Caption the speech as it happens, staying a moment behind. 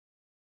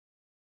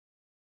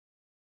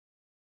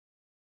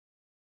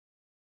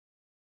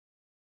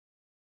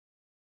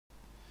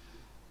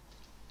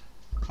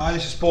Hi,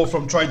 this is Paul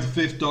from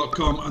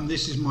TradeTheFifth.com, and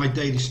this is my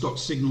daily stock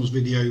signals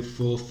video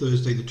for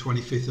Thursday the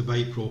 25th of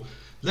April.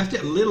 Left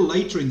it a little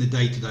later in the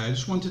day today. I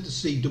just wanted to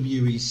see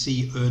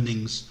WEC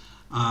earnings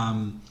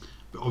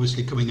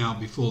obviously coming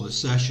out before the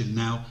session.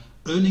 Now,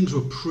 earnings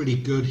were pretty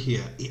good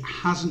here. It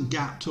hasn't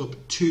gapped up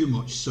too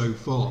much so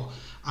far,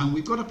 and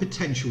we've got a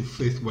potential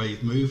fifth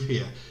wave move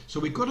here. So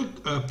we've got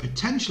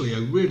potentially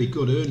a really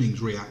good earnings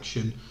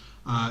reaction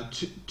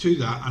to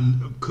that,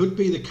 and could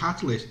be the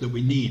catalyst that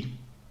we need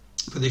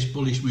for this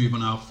bullish move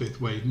on our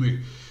fifth wave move.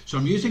 So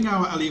I'm using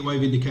our Elliott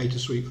Wave indicator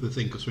suite for the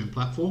Thinkorswim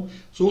platform.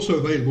 It's also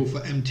available for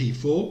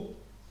MT4,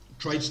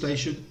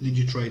 TradeStation,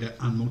 NinjaTrader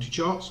and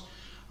multi-charts.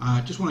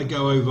 Just want to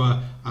go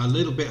over a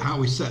little bit how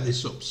we set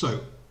this up. So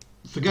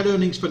forget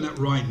earnings for net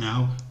right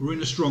now. We're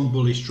in a strong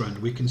bullish trend.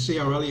 We can see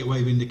our Elliott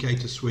Wave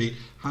indicator suite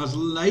has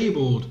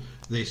labeled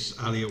this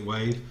Elliott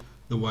Wave,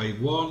 the wave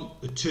 1,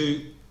 the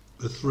 2,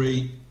 the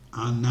 3,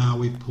 and now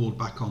we've pulled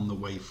back on the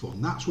wave 4.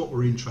 And that's what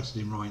we're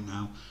interested in right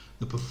now,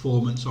 the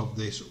performance of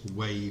this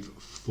wave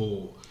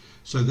 4.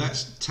 So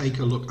let's take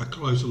a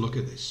closer look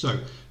at this. So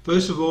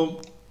first of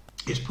all,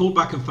 it's pulled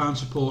back and found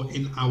support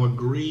in our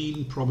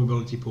green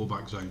probability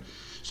pullback zone.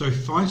 So if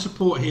it finds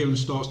support here and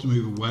starts to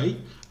move away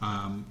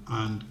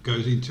and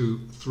goes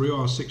through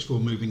our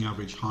 6-4 moving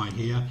average high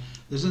here,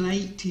 there's an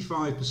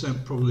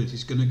 85% probability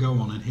it's going to go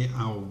on and hit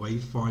our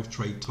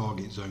Wave5trade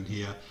target zone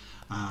here,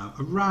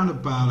 around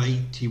about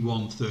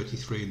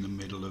 81.33 in the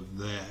middle of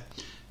there.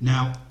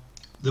 Now,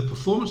 the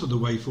performance of the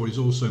wave 4 is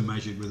also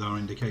measured with our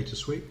indicator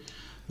suite.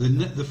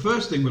 The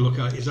first thing we look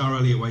at is our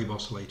Elliott Wave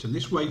oscillator, and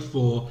this wave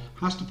 4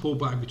 has to pull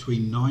back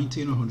between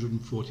 90 and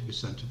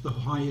 140% of the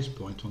highest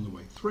point on the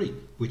wave 3,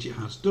 which it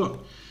has done.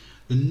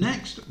 The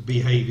next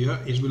behavior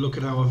is we look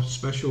at our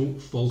special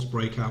false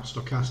breakout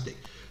stochastic.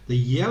 The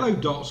yellow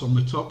dots on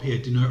the top here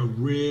denote a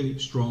really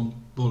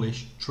strong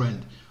bullish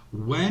trend.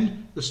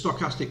 When the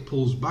stochastic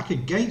pulls back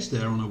against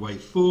there on a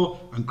wave 4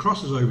 and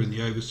crosses over in the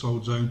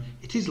oversold zone,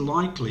 it is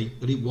likely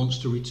that it wants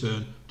to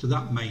return to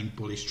that main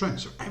bullish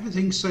trend. So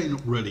everything's setting up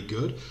really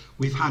good.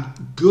 We've had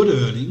good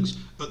earnings.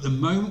 At the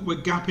moment, we're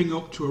gapping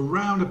up to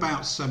around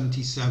about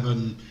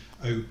 77.10,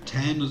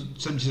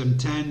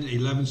 77.10,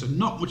 11, so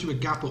not much of a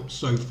gap up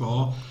so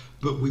far,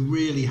 but we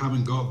really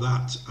haven't got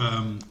that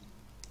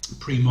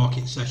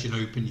pre-market session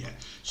open yet.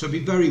 So be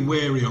very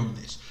wary on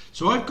this.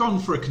 So I've gone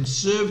for a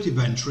conservative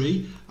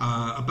entry,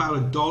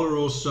 about $1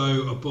 or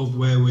so above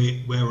where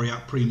we're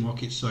at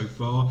pre-market so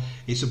far.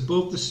 It's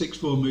above the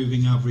 6-4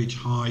 moving average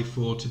high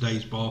for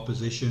today's bar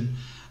position,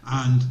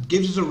 and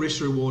gives us a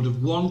risk reward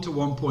of 1 to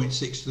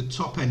 1.6 to the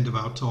top end of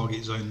our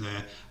target zone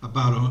there,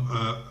 about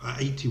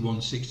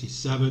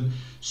 81.67.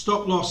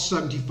 Stop loss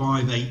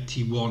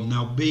 75.81.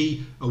 Now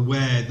be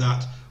aware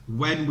that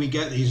when we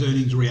get these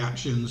earnings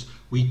reactions,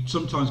 we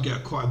sometimes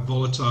get quite a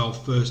volatile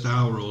first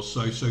hour or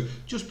so. So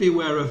just be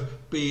aware of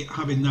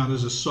having that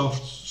as a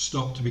soft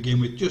stop to begin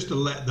with, just to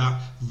let that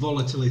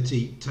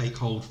volatility take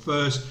hold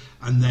first.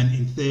 And then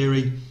in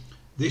theory,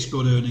 this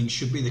good earnings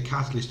should be the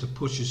catalyst to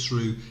push us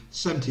through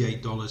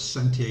 $78,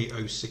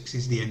 78.06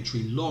 is the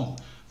entry long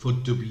for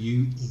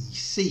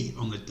WEC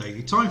on the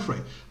daily time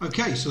frame.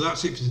 Okay, so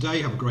that's it for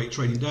today. Have a great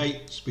trading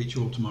day. Speak to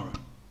you all tomorrow.